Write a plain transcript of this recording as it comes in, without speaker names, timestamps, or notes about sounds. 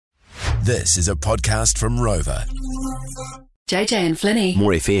This is a podcast from Rover. JJ and Flinny.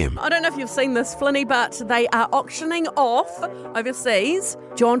 More FM. I don't know if you've seen this, Flinny, but they are auctioning off overseas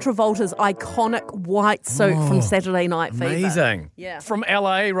John Travolta's iconic white suit from Saturday Night Fever. Amazing. Yeah. From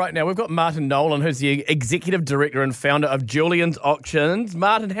LA right now, we've got Martin Nolan, who's the executive director and founder of Julian's Auctions.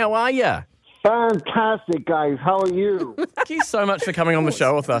 Martin, how are you? Fantastic, guys. How are you? Thank you so much for coming on the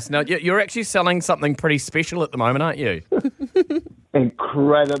show with us. Now, you're actually selling something pretty special at the moment, aren't you?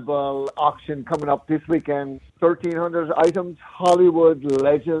 Incredible auction coming up this weekend. 1,300 items, Hollywood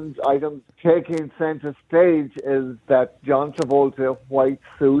legends items. Taking center stage is that John Travolta white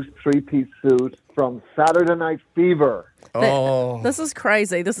suit, three-piece suit from Saturday Night Fever. This is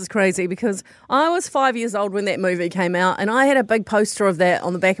crazy. This is crazy because I was 5 years old when that movie came out and I had a big poster of that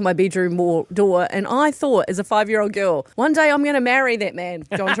on the back of my bedroom door, and I thought as a 5-year-old girl, one day I'm going to marry that man,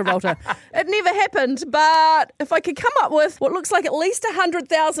 John Travolta. It never happened, but if I could come up with what looks like at least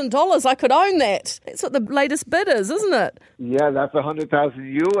 $100,000, I could own that. That's what the latest bid is, isn't it? Yeah, that's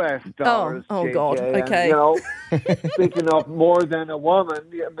 $100,000 US dollars. Oh JJ. God, okay. And, speaking of more than a woman,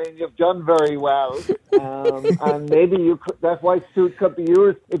 I mean, you've done very well. And maybe that white suit could be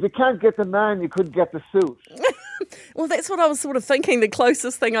yours. If you can't get the man, you could get the suit. Well, that's what I was sort of thinking, the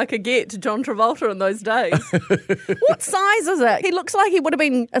closest thing I could get to John Travolta in those days. What size is it? He looks like he would have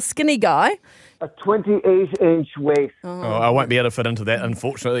been a skinny guy. A 28-inch waist. I won't be able to fit into that,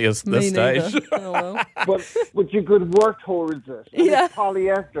 unfortunately, at this stage. Oh, well. But you could work towards it. And Yeah. it's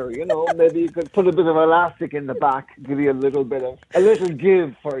polyester, maybe you could put a bit of elastic in the back, give you a little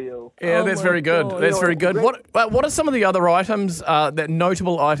give for you. Yeah, Oh that's my very good. God. That's very good. What are some of the other items, that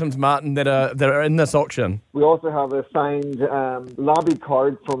notable items, Martin, that are in this auction? We also have a signed lobby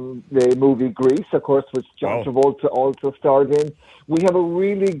card from the movie Grease, of course, which John Travolta also starred in. We have a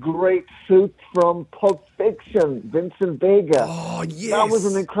really great suit from Pulp Fiction, Vincent Vega. Oh, yes. That was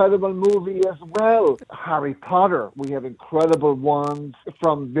an incredible movie as well. Harry Potter. We have incredible ones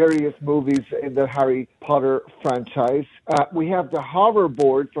from various movies in the Harry Potter franchise. We have the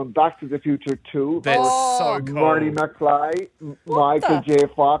hoverboard from Back to the Future 2. That's so cool. Marty McFly, Michael J.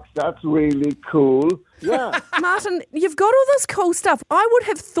 Fox. That's really cool. Yeah. Martin, you've got all this cool stuff. I would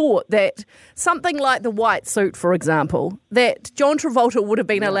have thought that something like the white suit, for example, that John Travolta would have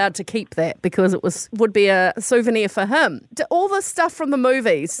been allowed to keep that because it would be a souvenir for him. All this stuff from the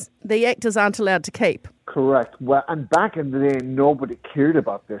movies, the actors aren't allowed to keep. Correct. Well, and back in the day, nobody cared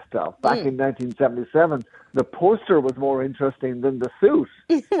about this stuff. Back in 1977, the poster was more interesting than the suit.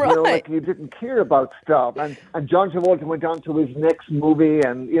 Right. You didn't care about stuff. And John Travolta went on to his next movie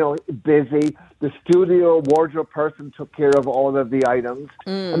and, busy. The studio wardrobe person took care of all of the items.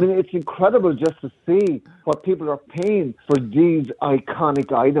 I mean, it's incredible just to see what people are paying for these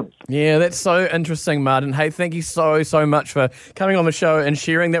iconic items. Yeah, that's so interesting, Martin. Hey, thank you so much for coming on the show and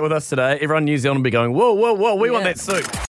sharing that with us today. Everyone in New Zealand will be going, whoa, we want that suit.